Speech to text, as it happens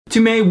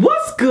May,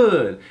 what's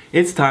good?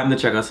 It's time to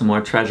check out some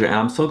more Treasure, and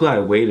I'm so glad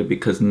I waited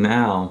because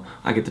now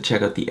I get to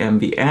check out the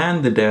MV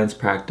and the dance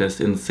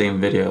practice in the same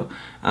video.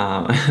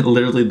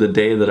 Literally the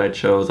day that I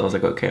chose, I was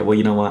like, okay, well,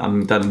 you know what?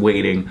 I'm done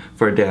waiting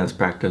for a dance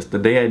practice. The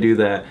day I do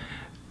that,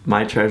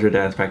 my Treasure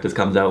dance practice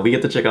comes out. We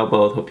get to check out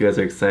both. Hope you guys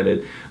are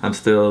excited. I'm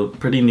still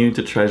pretty new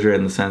to Treasure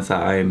in the sense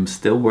that I'm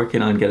still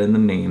working on getting the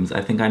names.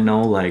 I think I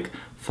know like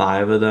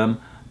 5 of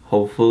them.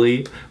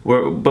 Hopefully,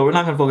 but we're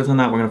not gonna focus on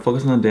that. We're gonna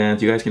focus on the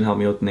dance. You guys can help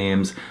me with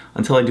names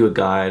until I do a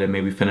guide and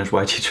maybe finish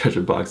YG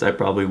Treasure Box. I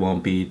probably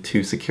won't be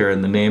too secure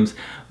in the names,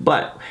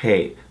 but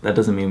hey, that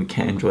doesn't mean we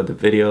can't enjoy the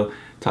video,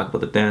 talk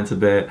about the dance a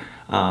bit.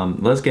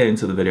 Let's get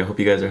into the video. Hope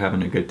you guys are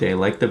having a good day.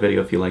 Like the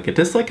video if you like it,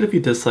 dislike it if you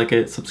dislike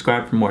it,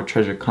 subscribe for more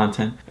Treasure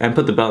content, and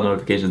put the bell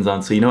notifications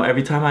on so you know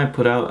every time I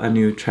put out a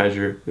new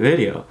Treasure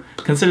video.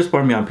 Consider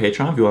supporting me on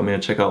Patreon if you want me to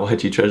check out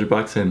YG Treasure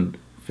Box and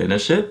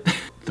finish it.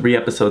 3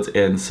 episodes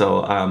in,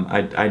 so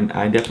I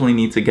definitely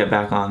need to get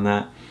back on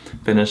that,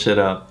 finish it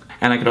up.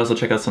 And I could also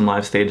check out some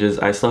live stages.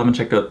 I still haven't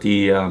checked out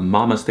the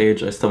Mama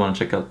stage. I still want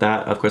to check out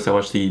that. Of course, I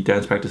watched the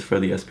dance practice for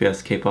the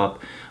SPS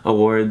K-pop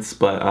awards,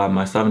 but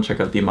I still haven't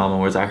checked out the Mama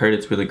awards. I heard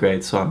it's really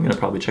great, so I'm gonna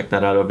probably check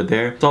that out over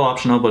there. It's all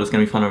optional, but it's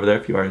gonna be fun over there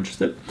if you are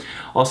interested.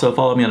 Also,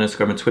 follow me on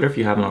Instagram and Twitter if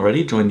you haven't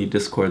already. Join the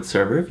Discord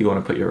server if you want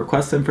to put your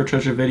requests in for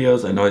Treasure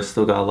videos. I know I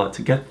still got a lot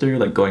to get through,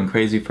 like Going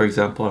Crazy, for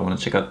example. I want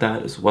to check out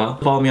that as well.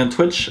 Follow me on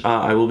Twitch.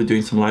 I will be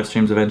doing some live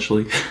streams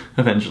eventually.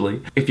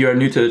 If you are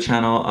new to the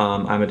channel,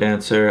 I'm a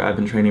dancer. I've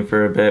been training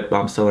for a bit, but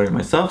I'm still learning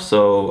myself,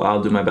 so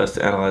I'll do my best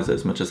to analyze it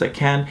as much as I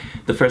can.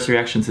 The first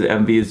reaction to the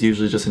MV is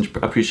usually just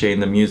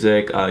appreciating the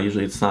music.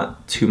 Usually it's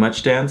not too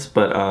much dance,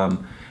 but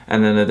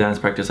and then the dance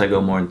practice I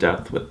go more in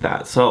depth with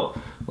that. So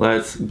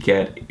let's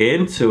get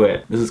into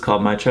it. This is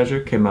called My Treasure.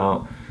 Came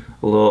out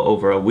a little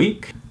over a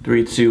week.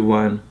 3, 2,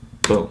 1,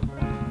 boom.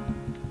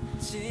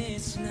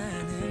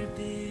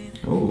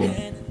 Ooh.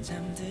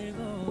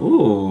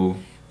 Ooh.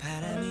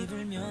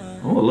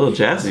 Oh, a little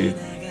jazzy.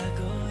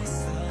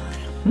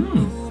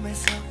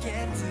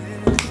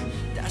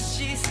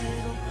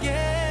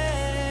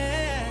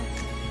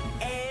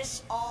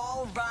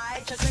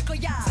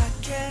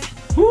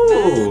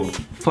 Ooh,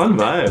 fun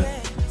vibe.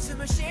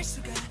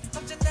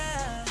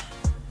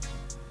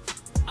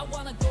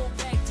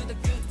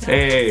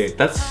 Hey,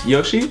 that's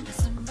Yoshi?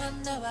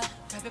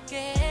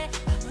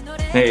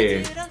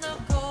 Hey.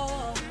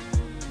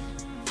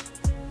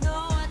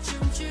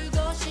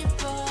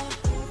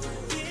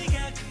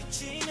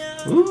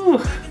 Ooh,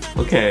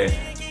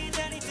 okay.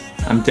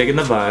 I'm digging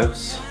the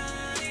vibes.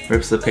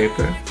 Rips the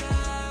paper.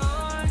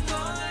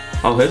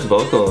 Oh, his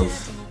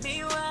vocals.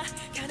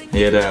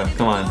 Yeah, damn,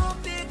 come on.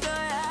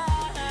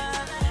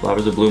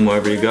 Flowers will bloom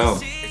wherever you go.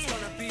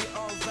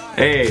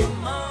 Hey!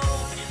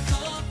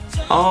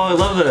 Oh, I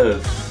love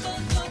this!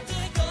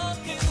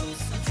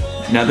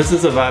 Now this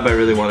is a vibe I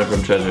really wanted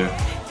from Treasure.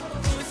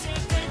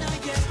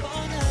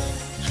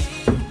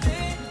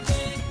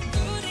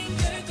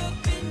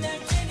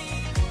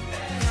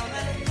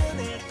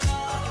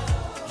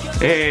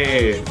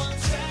 Hey!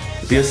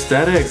 The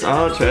aesthetics!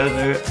 Oh,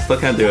 Treasure! Still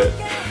can't do it.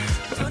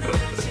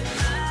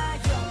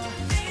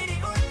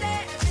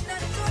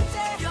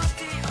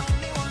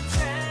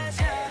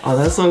 Oh,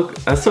 that's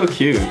so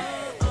cute.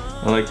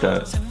 I like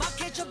that.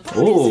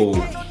 Oh,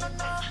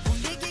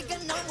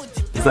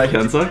 is that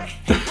Hyunsuk?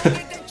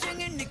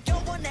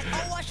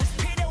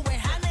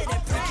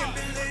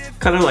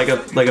 Kind of like a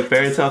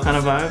fairy tale kind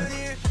of vibe.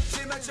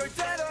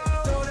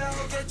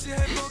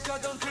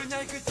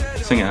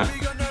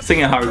 Sing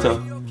it,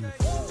 Haruto.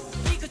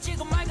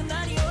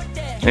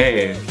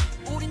 Hey.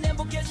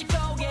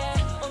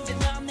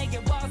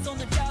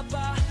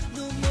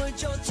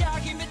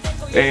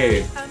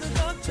 Hey.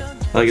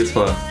 I like his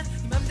flow.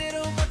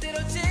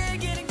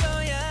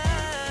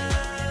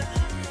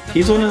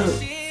 He's one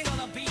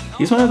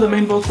of the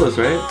main vocalists,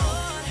 right?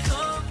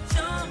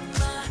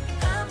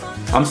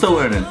 I'm still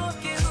learning,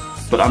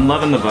 but I'm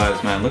loving the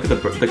vibes, man. Look at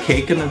the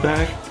cake in the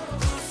back.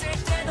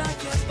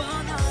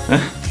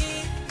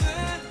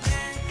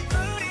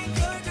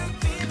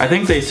 I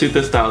think they suit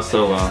this style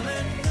so well.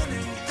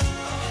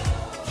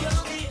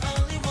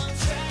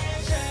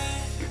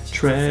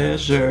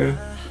 Treasure.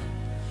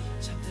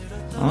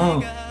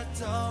 Oh.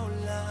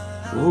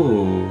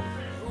 Ooh.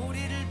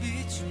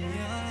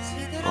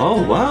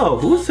 Oh wow,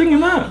 who's singing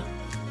that?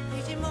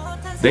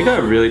 They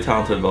got really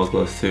talented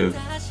vocalists too.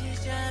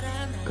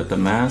 Got the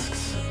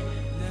masks.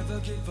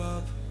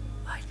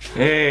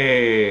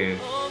 Hey.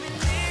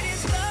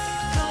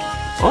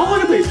 Oh,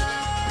 look at these.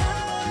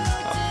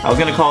 I was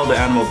gonna call it the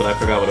animal, but I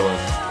forgot what it was.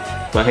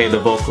 But hey, the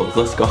vocals,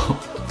 let's go.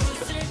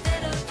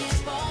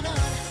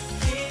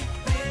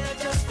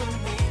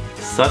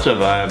 Such a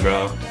vibe,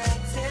 bro.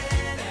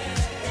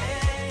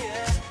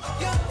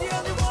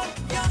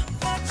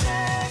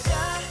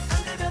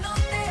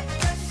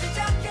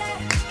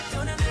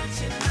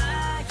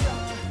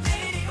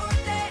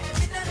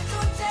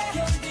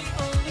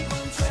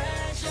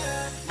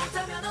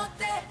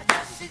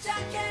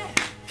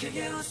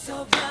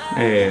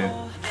 Hey,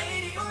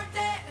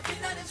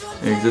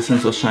 your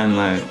existence will shine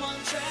light.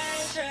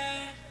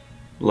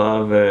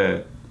 Love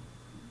it.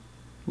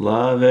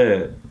 Love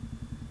it.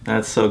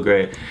 That's so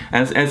great.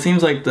 And it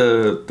seems like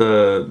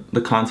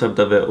the concept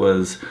of it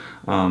was,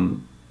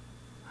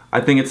 I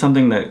think it's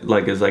something that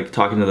like is like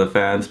talking to the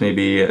fans.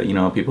 Maybe, you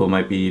know, people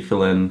might be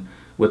feeling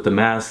with the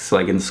masks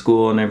like in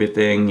school and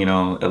everything, you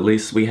know, at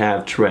least we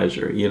have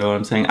Treasure, you know what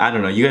I'm saying? I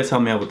don't know, you guys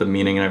help me out with the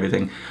meaning and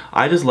everything.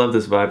 I just love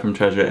this vibe from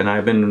Treasure, and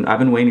I've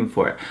been waiting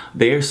for it.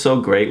 They are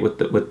so great with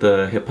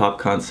the hip-hop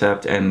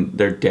concept, and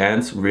their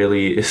dance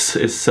really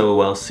is so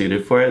well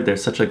suited for it. They're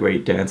such a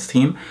great dance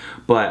team,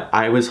 but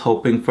I was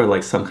hoping for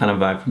like some kind of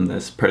vibe from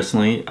this.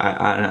 Personally,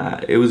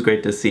 it was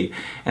great to see,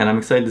 and I'm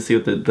excited to see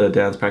what the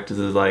dance practice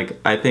is like.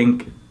 I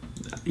think,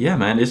 yeah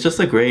man, it's just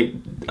a great,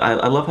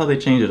 I love how they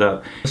change it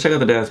up. Let's check out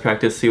the dance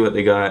practice, see what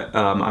they got.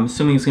 I'm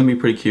assuming it's gonna be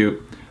pretty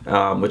cute,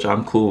 which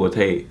I'm cool with.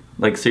 Hey,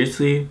 like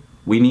seriously,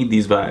 we need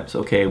these vibes,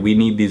 okay? We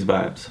need these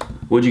vibes.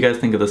 What do you guys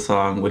think of the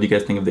song? What do you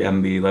guys think of the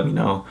MV? Let me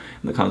know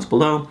in the comments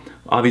below.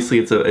 Obviously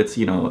it's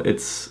you know,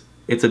 it's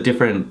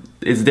different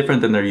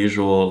than their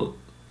usual.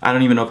 I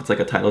don't even know if it's like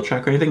a title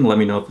track or anything. Let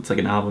me know if it's like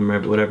an album or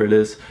whatever it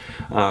is.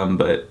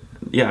 But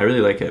yeah, I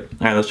really like it.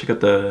 All right, let's check out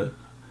the,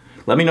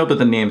 let me know about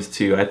the names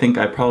too. I think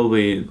I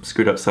probably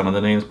screwed up some of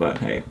the names, but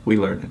hey, we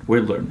learned it. We're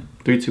learning.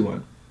 3, 2,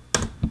 1.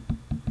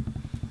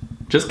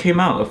 Just came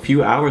out a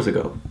few hours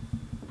ago.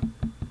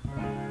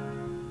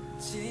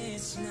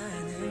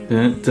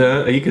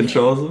 He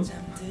controls them.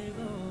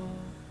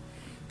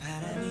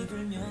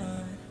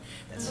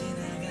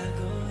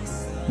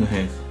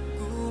 Nice.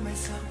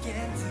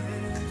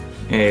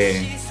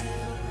 Hey.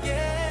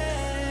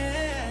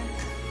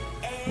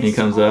 And he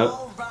comes up.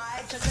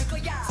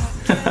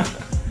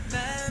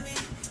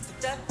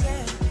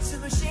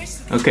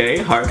 Okay,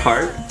 heart.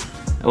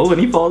 Oh,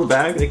 and he falls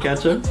back, they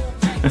catch him.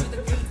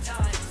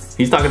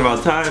 He's talking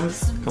about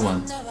times. Come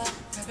on.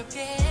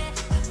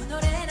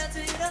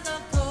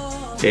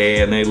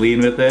 Okay, and they lean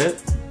with it.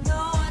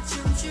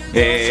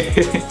 Hey,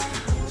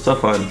 so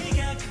fun.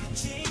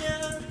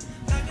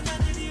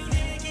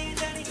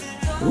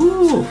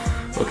 Ooh,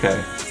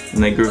 okay.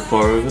 And they groove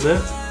forward with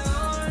it.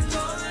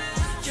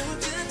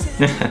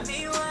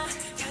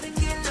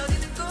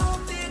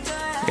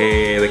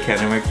 Hey, the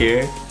cannon mark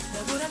here.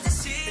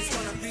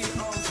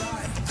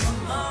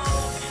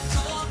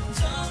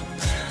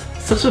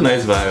 Such a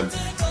nice vibe.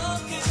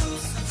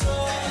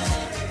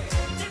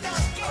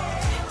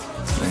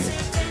 Nice.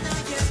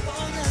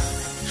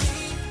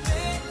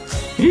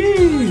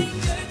 Yee.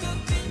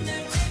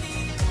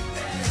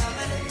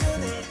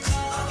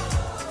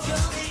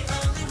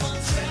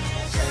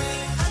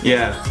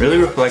 Yeah, really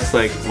reflects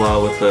like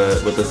well with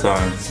the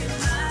song.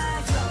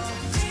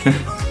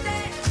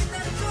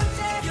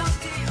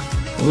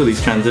 Ooh,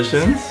 these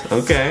transitions.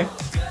 Okay.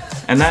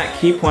 And that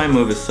key point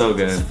move is so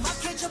good.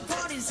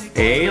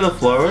 Hey, the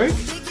floor work.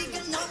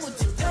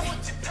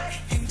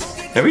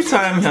 Every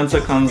time Hyunsa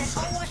comes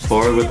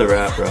forward with the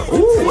rap, bro.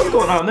 Ooh, what's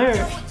going on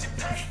there?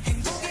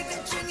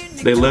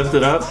 They lift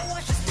it up.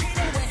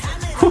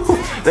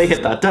 They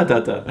hit that da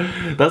da da.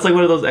 That's like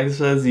one of those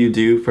exercises you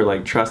do for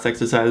like trust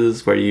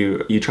exercises where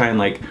you try and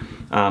like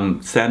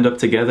stand up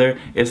together.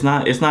 It's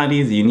not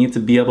easy. You need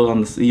to be able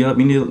on the, you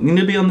need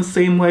to be on the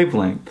same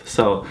wavelength.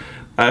 So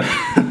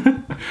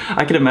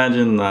I can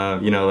imagine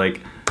you know,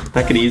 like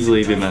that could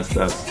easily be messed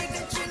up.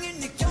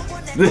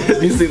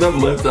 You see them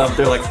lift up,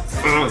 they're like,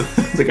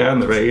 the guy on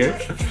the right here.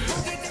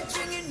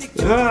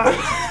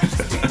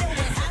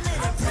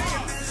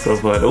 So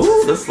fun.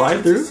 Ooh, the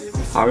slide through.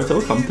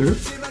 Haruto come through.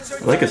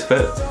 I like his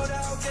fit.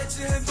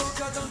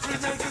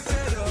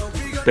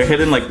 They're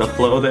hitting like the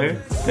flow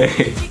there.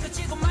 Hey.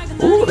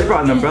 Ooh, they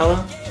brought an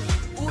umbrella.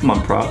 Come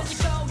on,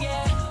 props.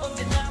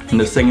 And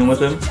they're singing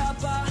with him.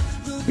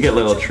 We get a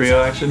little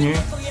trio action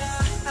here.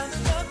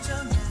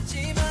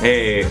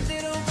 Hey.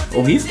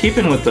 Oh, he's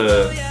keeping with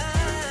the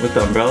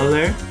umbrella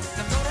there.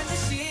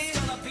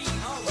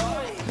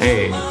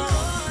 Hey.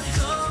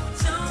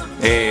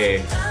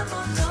 Hey.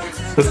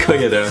 Let's go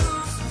get him.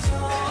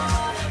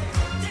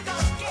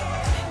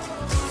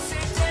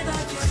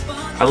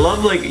 I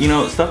love like, you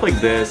know, stuff like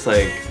this,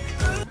 like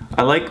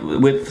I like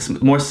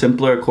with more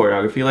simpler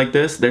choreography like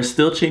this, they're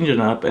still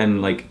changing up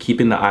and like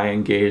keeping the eye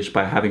engaged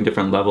by having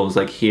different levels.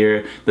 Like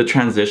here, the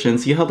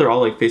transitions, see how they're all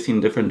like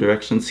facing different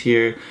directions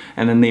here,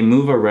 and then they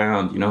move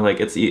around, you know, like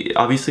it's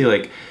obviously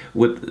like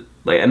with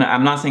like, and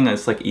I'm not saying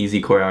it's like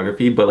easy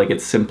choreography, but like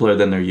it's simpler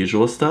than their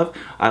usual stuff.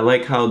 I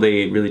like how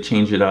they really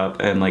change it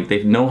up and like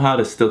they know how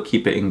to still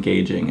keep it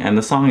engaging, and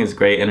the song is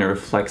great and it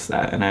reflects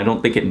that, and I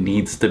don't think it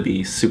needs to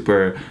be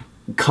super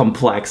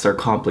complex or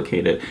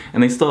complicated.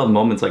 And they still have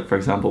moments like, for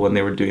example, when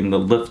they were doing the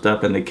lift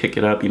up and they kick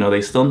it up, you know,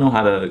 they still know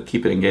how to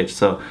keep it engaged.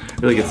 So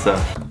really good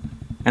stuff.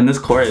 And this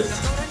chorus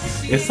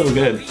is so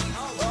good.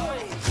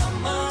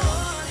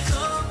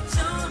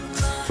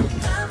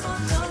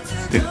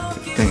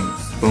 Ding,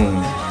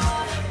 boom.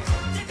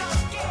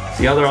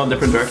 See how they're all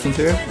different directions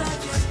here?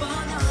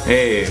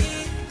 Hey.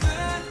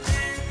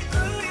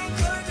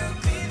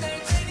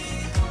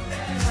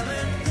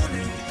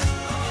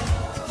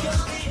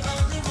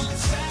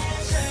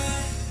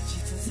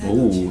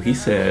 Oh, he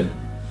said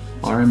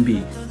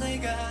R&B.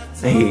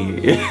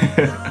 Hey.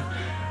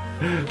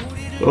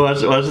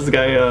 watch this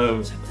guy,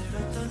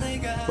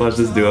 watch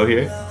this duo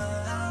here.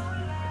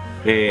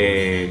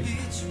 Hey.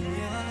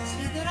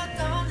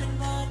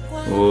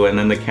 Ooh, and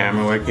then the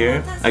camera work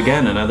here.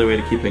 Again, another way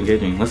to keep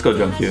engaging. Let's go,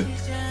 Jump Q.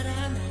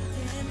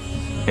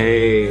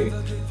 Hey.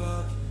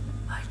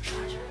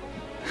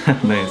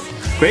 Nice.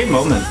 Great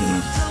moments in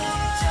this.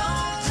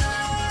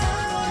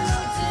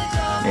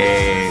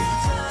 Hey.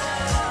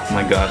 Oh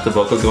my gosh, the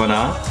vocals going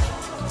off.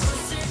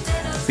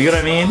 See what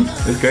I mean?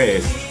 It's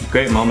great.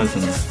 Great moments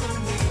in this.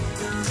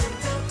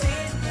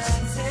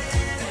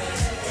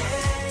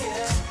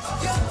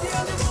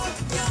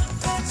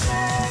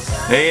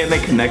 Hey, and they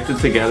connected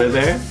together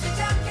there.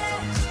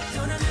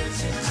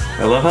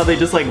 I love how they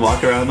just like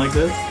walk around like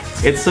this.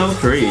 It's so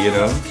free, you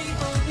know?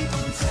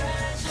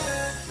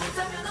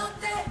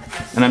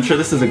 And I'm sure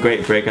this is a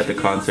great break at the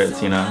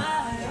concerts, you know?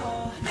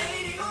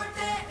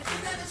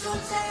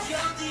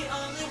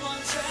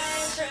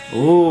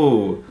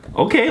 Ooh,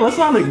 okay, let's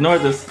not ignore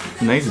this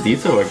nice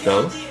detail work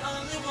though.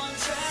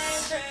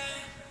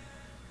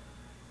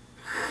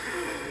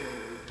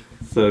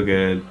 So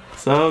good,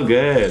 so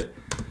good.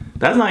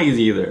 That's not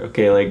easy either,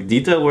 okay? Like,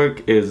 detail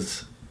work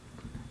is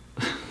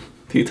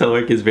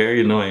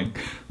very annoying.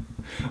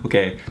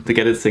 Okay, to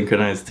get it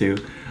synchronized too.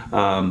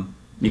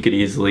 You could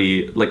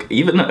easily, like,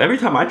 even every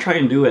time I try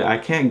and do it, I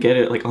can't get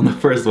it like on the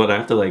first one. I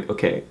have to like,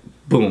 okay,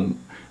 boom.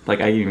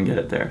 Like, I even get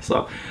it there.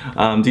 So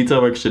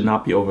detail work should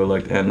not be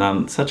overlooked,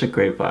 and such a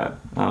great vibe.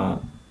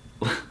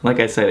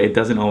 Like I said, it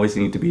doesn't always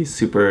need to be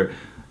super,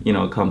 you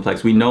know,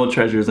 complex. We know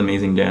Treasure's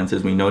amazing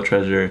dances. We know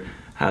Treasure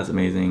has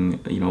amazing,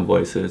 you know,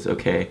 voices,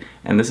 okay?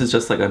 And this is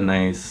just like a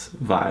nice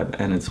vibe,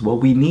 and it's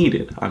what we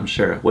needed, I'm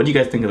sure. What do you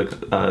guys think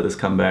of this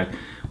comeback?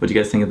 What do you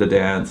guys think of the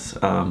dance?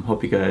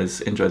 Hope you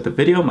guys enjoyed the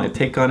video, my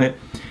take on it.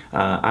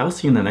 I will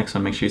see you in the next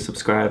one. Make sure you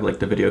subscribe, like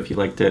the video if you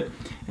liked it,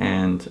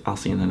 and I'll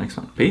see you in the next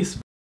one. Peace.